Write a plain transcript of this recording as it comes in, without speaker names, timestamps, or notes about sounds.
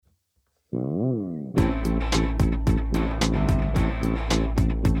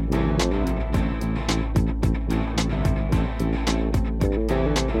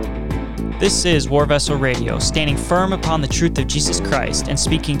This is War Vessel Radio, standing firm upon the truth of Jesus Christ and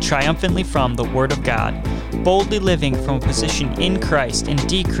speaking triumphantly from the Word of God, boldly living from a position in Christ and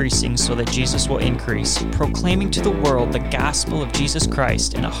decreasing so that Jesus will increase, proclaiming to the world the gospel of Jesus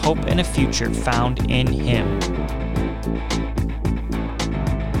Christ and a hope and a future found in Him.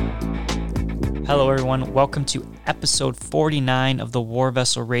 Hello everyone, welcome to episode 49 of the War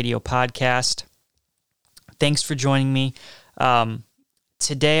Vessel Radio podcast. Thanks for joining me.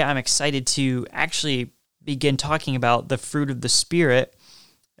 Today, I'm excited to actually begin talking about the fruit of the Spirit,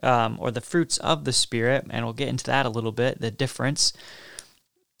 or the fruits of the Spirit, and we'll get into that a little bit, the difference.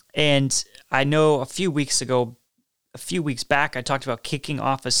 And I know a few weeks back, I talked about kicking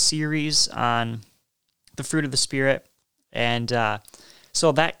off a series on the fruit of the Spirit, and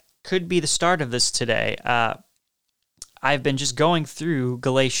so that could be the start of this today. I've been just going through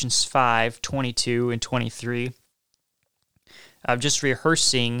Galatians 5, 22 and 23, just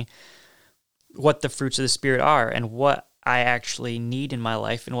rehearsing what the fruits of the Spirit are and what I actually need in my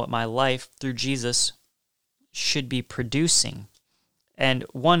life and what my life through Jesus should be producing. And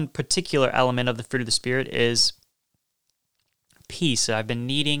one particular element of the fruit of the Spirit is peace. I've been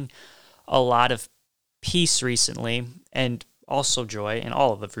needing a lot of peace recently, and also joy in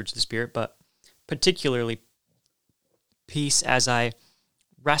all of the fruits of the Spirit, but particularly peace as I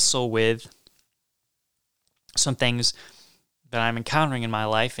wrestle with some things that I'm encountering in my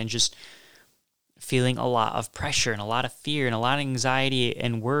life and just feeling a lot of pressure and a lot of fear and a lot of anxiety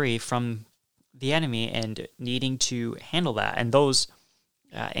and worry from the enemy and needing to handle that. And those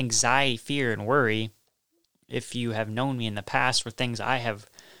anxiety, fear, and worry, if you have known me in the past, were things I have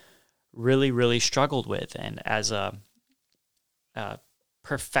really, really struggled with. And as a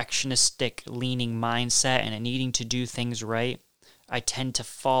perfectionistic leaning mindset and a needing to do things right, I tend to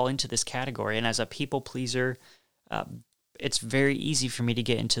fall into this category. And as a people pleaser, it's very easy for me to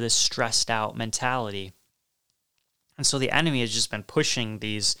get into this stressed out mentality. And so the enemy has just been pushing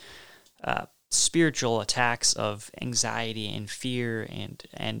these spiritual attacks of anxiety and fear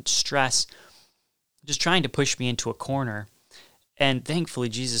and stress, just trying to push me into a corner. And thankfully,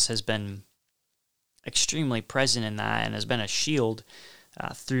 Jesus has been extremely present in that and has been a shield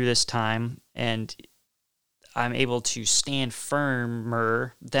through this time. And I'm able to stand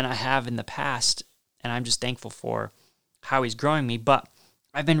firmer than I have in the past. And I'm just thankful for how He's growing me. But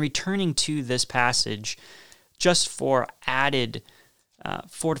I've been returning to this passage just for added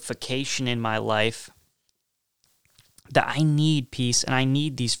fortification in my life, that I need peace and I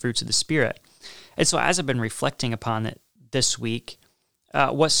need these fruits of the Spirit. And so as I've been reflecting upon it this week,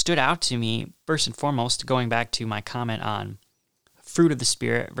 what stood out to me, first and foremost, going back to my comment on fruit of the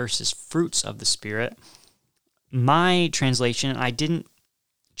Spirit versus fruits of the Spirit, my translation, I didn't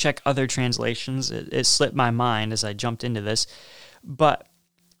check other translations. It slipped my mind as I jumped into this. But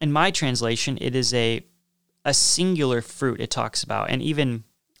in my translation, it is a singular fruit it talks about. And even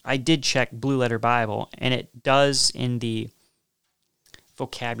I did check Blue Letter Bible, and it does in the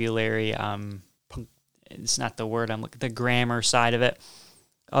vocabulary, it's not the word I'm looking, the grammar side of it,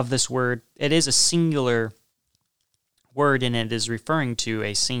 of this word. It is a singular word, and it is referring to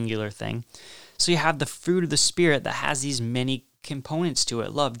a singular thing. So you have the fruit of the Spirit that has these many components to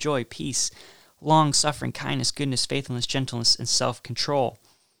it: love, joy, peace, long-suffering, kindness, goodness, faithfulness, gentleness, and self-control.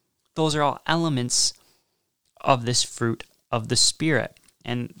 Those are all elements of this fruit of the Spirit,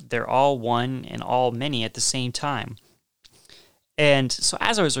 and they're all one and all many at the same time. And so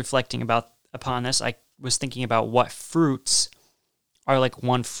as I was reflecting upon this, I was thinking about what fruits are like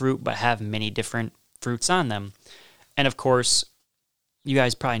one fruit but have many different fruits on them. And of course, you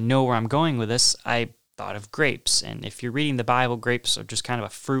guys probably know where I'm going with this. I thought of grapes, and if you're reading the Bible, grapes are just kind of a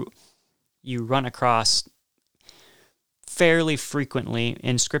fruit you run across fairly frequently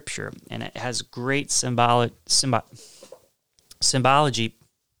in Scripture, and it has great symbology.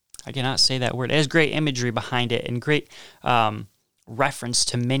 I cannot say that word. It has great imagery behind it and great reference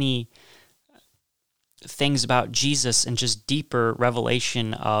to many things about Jesus and just deeper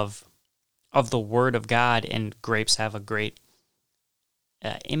revelation of the Word of God. And grapes have a great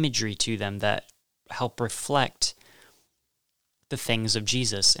imagery to them that help reflect the things of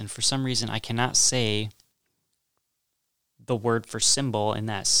Jesus. And for some reason, I cannot say the word for symbol in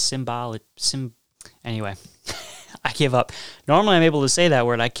that anyway, I give up. Normally, I'm able to say that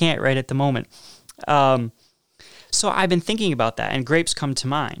word. I can't right at the moment. So I've been thinking about that, and grapes come to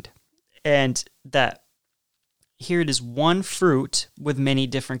mind. And that here it is, one fruit with many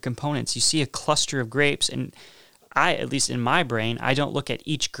different components. You see a cluster of grapes, and I, at least in my brain, I don't look at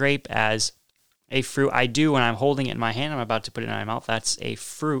each grape as a fruit. I do when I'm holding it in my hand, I'm about to put it in my mouth, that's a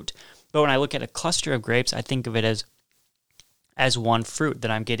fruit. But when I look at a cluster of grapes, I think of it as one fruit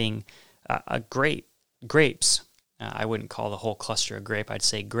that I'm getting grapes. I wouldn't call the whole cluster a grape. I'd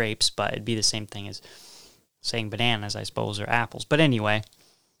say grapes, but it'd be the same thing as saying bananas, I suppose, or apples. But anyway,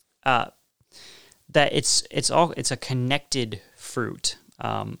 that it's a connected fruit,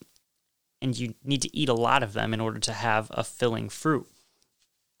 and you need to eat a lot of them in order to have a filling fruit.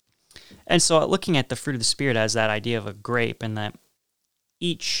 And so, looking at the fruit of the Spirit as that idea of a grape, and that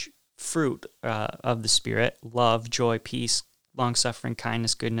each fruit of the Spirit, love, joy, peace, long-suffering,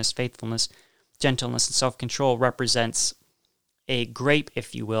 kindness, goodness, faithfulness, gentleness, and self-control, represents a grape,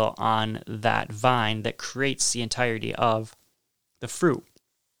 if you will, on that vine that creates the entirety of the fruit.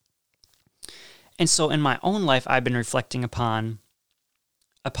 And so in my own life, I've been reflecting upon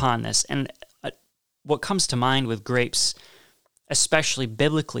this. And what comes to mind with grapes, especially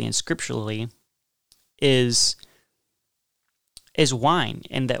biblically and scripturally, is wine,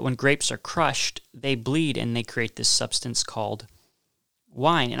 and that when grapes are crushed, they bleed and they create this substance called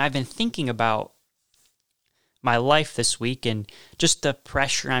wine. And I've been thinking about my life this week and just the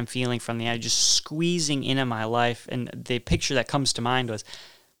pressure I'm feeling from the just squeezing into my life. And the picture that comes to mind was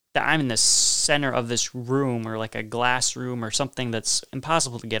that I'm in the center of this room, or like a glass room or something that's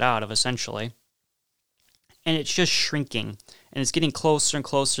impossible to get out of, essentially. And it's just shrinking, and it's getting closer and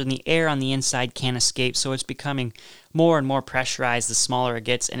closer, and the air on the inside can't escape, so it's becoming more and more pressurized the smaller it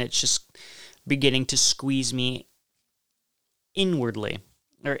gets, and it's just beginning to squeeze me inwardly,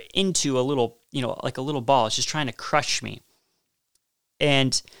 or into a little, like a little ball. It's just trying to crush me.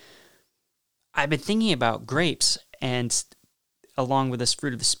 And I've been thinking about grapes, and along with this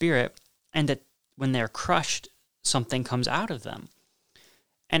fruit of the Spirit, and that when they're crushed, something comes out of them.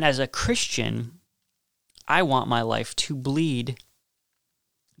 And as a Christian, I want my life to bleed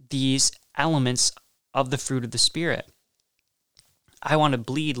these elements of the fruit of the Spirit. I want to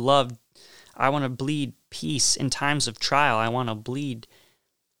bleed love. I want to bleed peace in times of trial. I want to bleed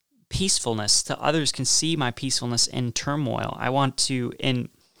peacefulness so others can see my peacefulness in turmoil. I want to, in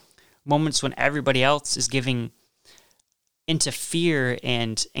moments when everybody else is giving into fear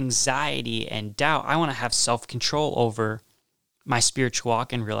and anxiety and doubt, I want to have self-control over my spiritual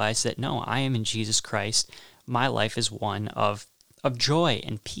walk and realize that, no, I am in Jesus Christ. My life is one of joy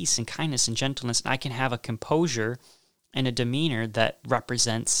and peace and kindness and gentleness, and I can have a composure and a demeanor that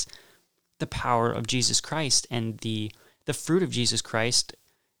represents the power of Jesus Christ and the fruit of Jesus Christ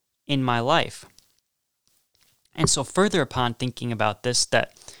in my life. And so further upon thinking about this,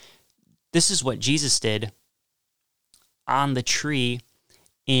 that this is what Jesus did on the tree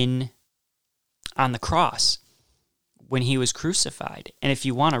on the cross when he was crucified. And if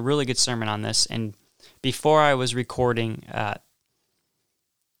you want a really good sermon on this, and before I was recording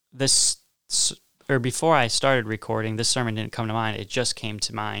before I started recording, this sermon didn't come to mind. It just came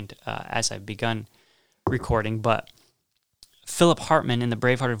to mind as I've begun recording. But Philip Hartman in the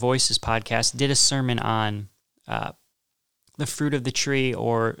Bravehearted Voices podcast did a sermon on the fruit of the tree,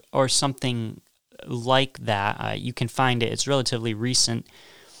 or something like that. You can find it. It's relatively recent,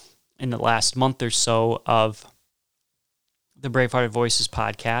 in the last month or so, of the Bravehearted Voices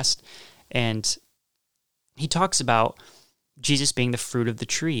podcast. And he talks about Jesus being the fruit of the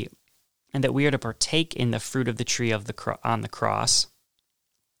tree, and that we are to partake in the fruit of the tree on the cross,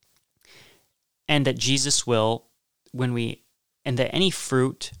 and that Jesus will, and that any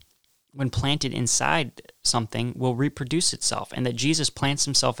fruit, when planted inside something, will reproduce itself, and that Jesus plants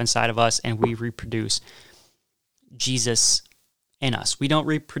himself inside of us, and we reproduce Jesus in us. We don't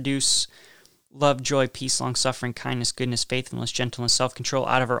reproduce love, joy, peace, long-suffering, kindness, goodness, faithfulness, gentleness, self-control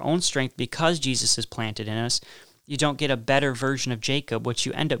out of our own strength, because Jesus is planted in us. You don't get a better version of Jacob. What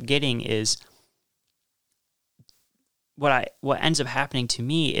you end up getting is, what ends up happening to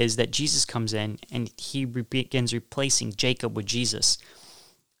me is that Jesus comes in and he begins replacing Jacob with Jesus.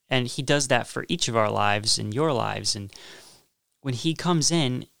 And he does that for each of our lives and your lives. And when he comes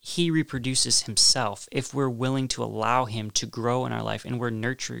in, he reproduces himself if we're willing to allow him to grow in our life, and we're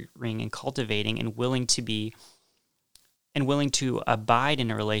nurturing and cultivating and willing to abide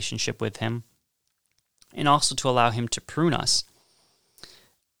in a relationship with him, and also to allow him to prune us.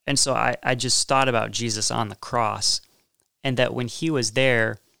 And so I just thought about Jesus on the cross, and that when he was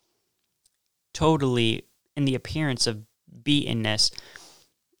there, totally in the appearance of beatenness,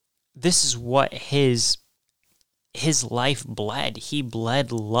 this is what his life bled. He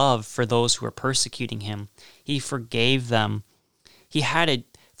bled love for those who were persecuting him. He forgave them.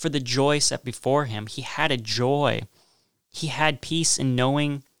 For the joy set before him, he had a joy. He had peace in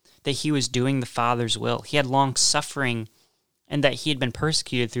knowing that he was doing the Father's will. He had long suffering, and that he had been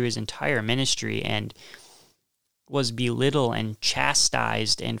persecuted through his entire ministry, and was belittled and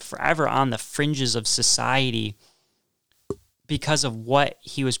chastised and forever on the fringes of society, because of what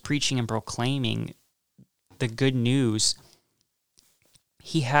he was preaching and proclaiming, the good news,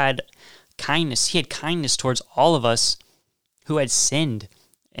 he had kindness. He had kindness towards all of us who had sinned,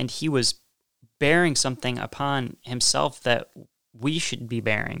 and he was bearing something upon himself that we should be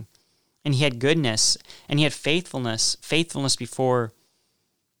bearing. And he had goodness, and he had faithfulness before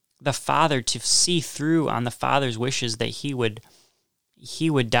the Father, to see through on the Father's wishes that he would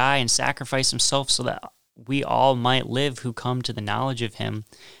die and sacrifice himself so that we all might live who come to the knowledge of him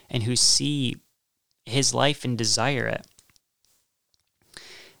and who see his life and desire it.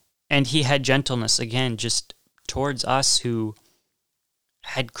 And he had gentleness, again, just towards us who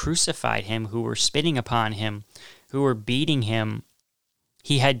had crucified him, who were spitting upon him, who were beating him.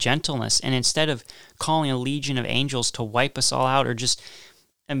 He had gentleness. And instead of calling a legion of angels to wipe us all out, or just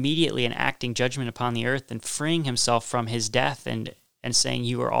immediately enacting judgment upon the earth and freeing himself from his death and saying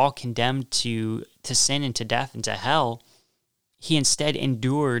you are all condemned to sin and to death and to hell, he instead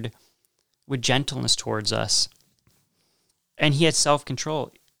endured with gentleness towards us. And he had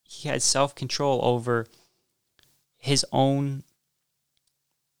self-control. He had self-control over his own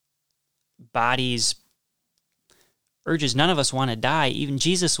body's urges. None of us want to die. Even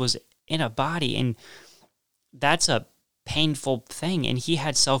Jesus was in a body, and that's a painful thing. And he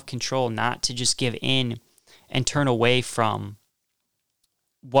had self-control not to just give in and turn away from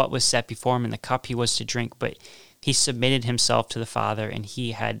what was set before him in the cup he was to drink, but he submitted himself to the Father, and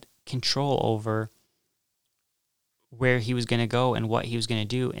he had control over where he was going to go and what he was going to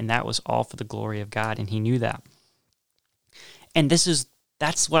do, and that was all for the glory of God, and he knew that. And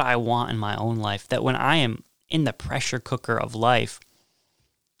that's what I want in my own life, that when I am in the pressure cooker of life,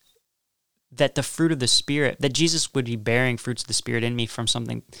 that the fruit of the Spirit, that Jesus would be bearing fruits of the Spirit in me from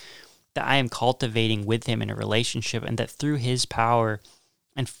something that I am cultivating with him in a relationship, and that through his power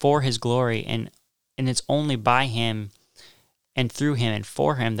and for his glory, and it's only by him and through him and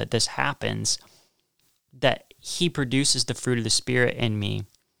for him that this happens, that he produces the fruit of the Spirit in me,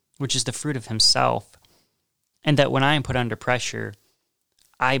 which is the fruit of himself. And that when I am put under pressure,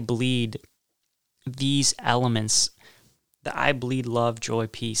 I bleed these elements, that I bleed love, joy,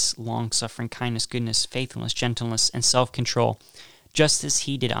 peace, long-suffering, kindness, goodness, faithfulness, gentleness, and self-control, just as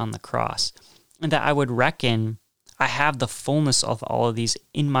he did on the cross. And that I would reckon I have the fullness of all of these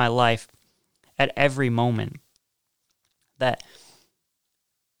in my life at every moment. That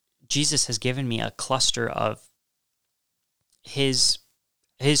Jesus has given me a cluster of his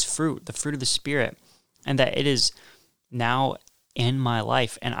fruit, the fruit of the Spirit, and that it is now in my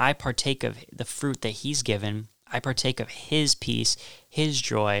life, and I partake of the fruit that he's given. I partake of his peace, his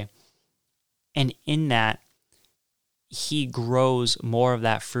joy, and in that, he grows more of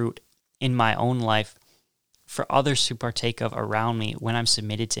that fruit in my own life for others to partake of around me when I'm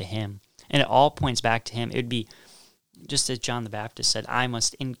submitted to him. And it all points back to him. It would be, just as John the Baptist said, I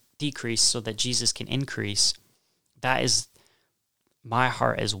must decrease so that Jesus can increase. That is my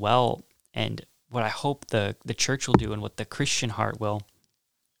heart as well, and what I hope the church will do, and what the Christian heart will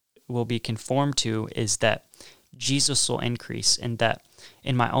be conformed to, is that Jesus will increase, and that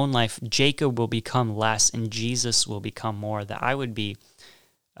in my own life, Jacob will become less and Jesus will become more, that I would be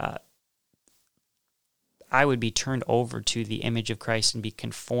turned over to the image of Christ and be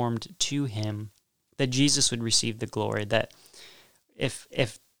conformed to him, that Jesus would receive the glory, that if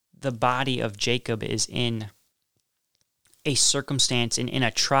the body of Jacob is in a circumstance and in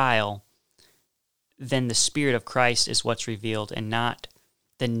a trial, then the Spirit of Christ is what's revealed, and not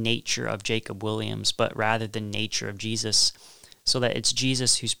the nature of Jacob Williams, but rather the nature of Jesus, so that it's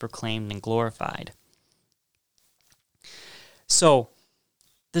Jesus who's proclaimed and glorified. So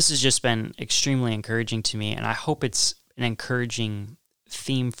this has just been extremely encouraging to me, and I hope it's an encouraging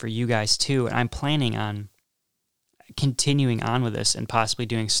theme for you guys too. And I'm planning on continuing on with this and possibly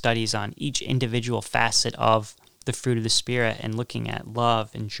doing studies on each individual facet of the fruit of the Spirit, and looking at love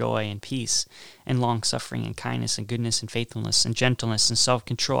and joy and peace and long-suffering and kindness and goodness and faithfulness and gentleness and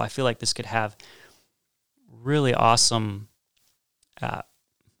self-control. I feel like this could have really awesome,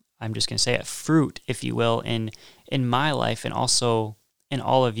 I'm just going to say it, fruit, if you will, in my life, and also in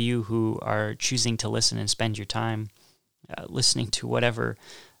all of you who are choosing to listen and spend your time listening to whatever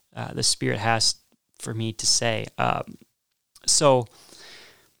the Spirit has for me to say. So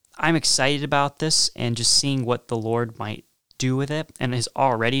I'm excited about this, and just seeing what the Lord might do with it, and is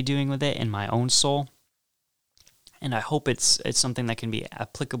already doing with it in my own soul. And I hope it's something that can be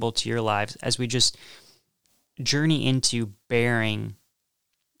applicable to your lives as we just journey into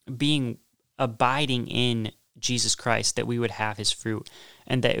abiding in Jesus Christ, that we would have his fruit,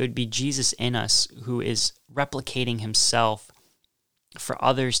 and that it would be Jesus in us who is replicating himself for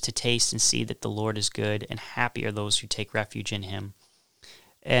others to taste and see that the Lord is good, and happy are those who take refuge in him.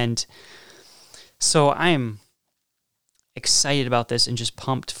 And so I am excited about this and just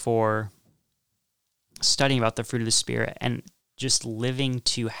pumped for studying about the fruit of the Spirit and just living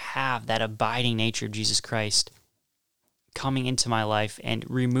to have that abiding nature of Jesus Christ coming into my life and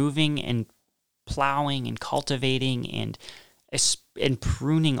removing and plowing and cultivating and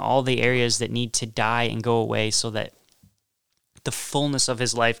pruning all the areas that need to die and go away so that the fullness of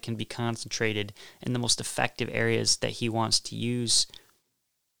his life can be concentrated in the most effective areas that he wants to use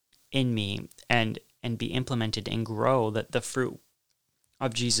in me and be implemented and grow, that the fruit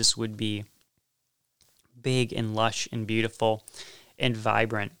of Jesus would be big and lush and beautiful and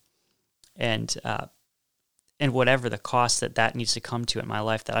vibrant, and whatever the cost that needs to come to in my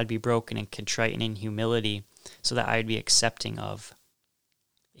life, that I'd be broken and contrite and in humility so that I'd be accepting of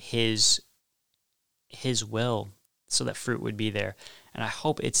his will, so that fruit would be there. And I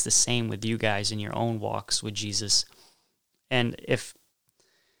hope it's the same with you guys in your own walks with Jesus. And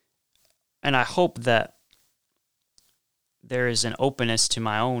I hope that there is an openness to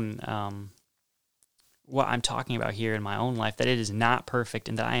my own, what I'm talking about here in my own life, that it is not perfect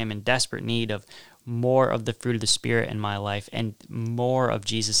and that I am in desperate need of more of the fruit of the Spirit in my life and more of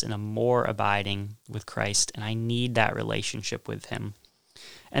Jesus and a more abiding with Christ. And I need that relationship with him.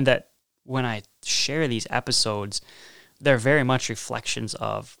 And that when I share these episodes, they're very much reflections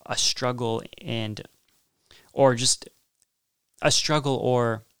of a struggle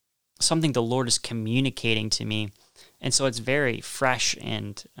or something the Lord is communicating to me. And so it's very fresh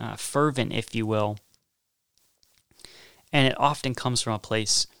and fervent, if you will. And it often comes from a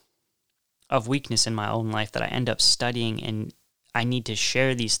place of weakness in my own life that I end up studying, and I need to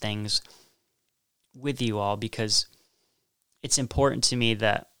share these things with you all because it's important to me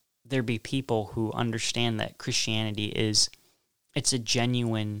that there be people who understand that Christianity it's a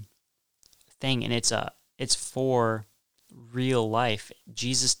genuine thing, and it's for real life.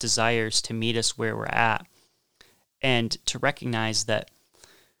 Jesus desires to meet us where we're at, and to recognize that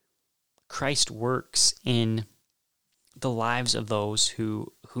Christ works in the lives of those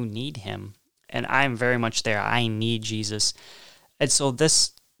who need him. And I'm very much there. I need Jesus. And so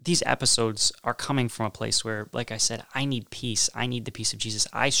these episodes are coming from a place where, like I said, I need peace. I need the peace of Jesus.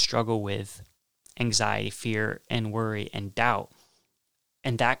 I struggle with anxiety, fear, and worry, and doubt.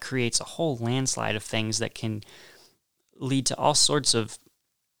 And that creates a whole landslide of things that can lead to all sorts of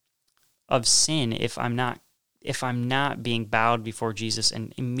sin if I'm not being bowed before Jesus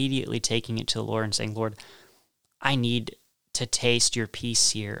and immediately taking it to the Lord and saying, Lord, I need to taste your peace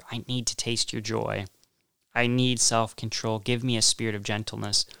here. I need to taste your joy. I need self-control. Give me a spirit of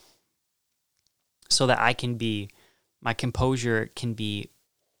gentleness so that my composure can be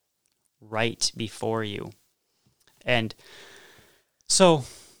right before you. And so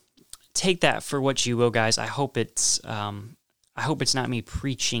take that for what you will, guys. I hope it's not me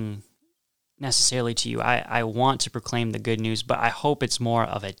preaching necessarily to you. I want to proclaim the good news, but I hope it's more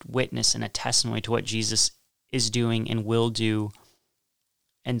of a witness and a testimony to what Jesus is doing and will do,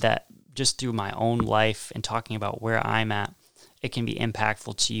 and that just through my own life and talking about where I'm at, it can be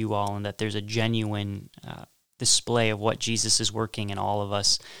impactful to you all, and that there's a genuine display of what Jesus is working in all of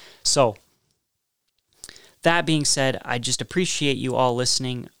us. So, that being said, I just appreciate you all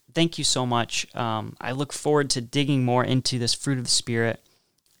listening. Thank you so much. I look forward to digging more into this fruit of the Spirit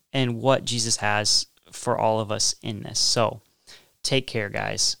and what Jesus has for all of us in this. So, take care,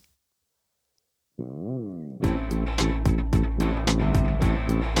 guys.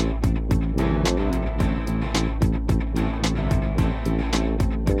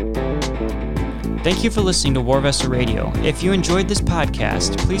 Thank you for listening to War Vessel Radio. If you enjoyed this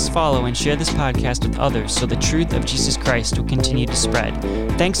podcast, please follow and share this podcast with others so the truth of Jesus Christ will continue to spread.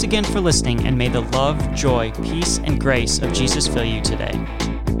 Thanks again for listening, and may the love, joy, peace, and grace of Jesus fill you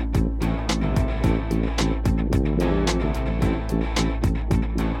today.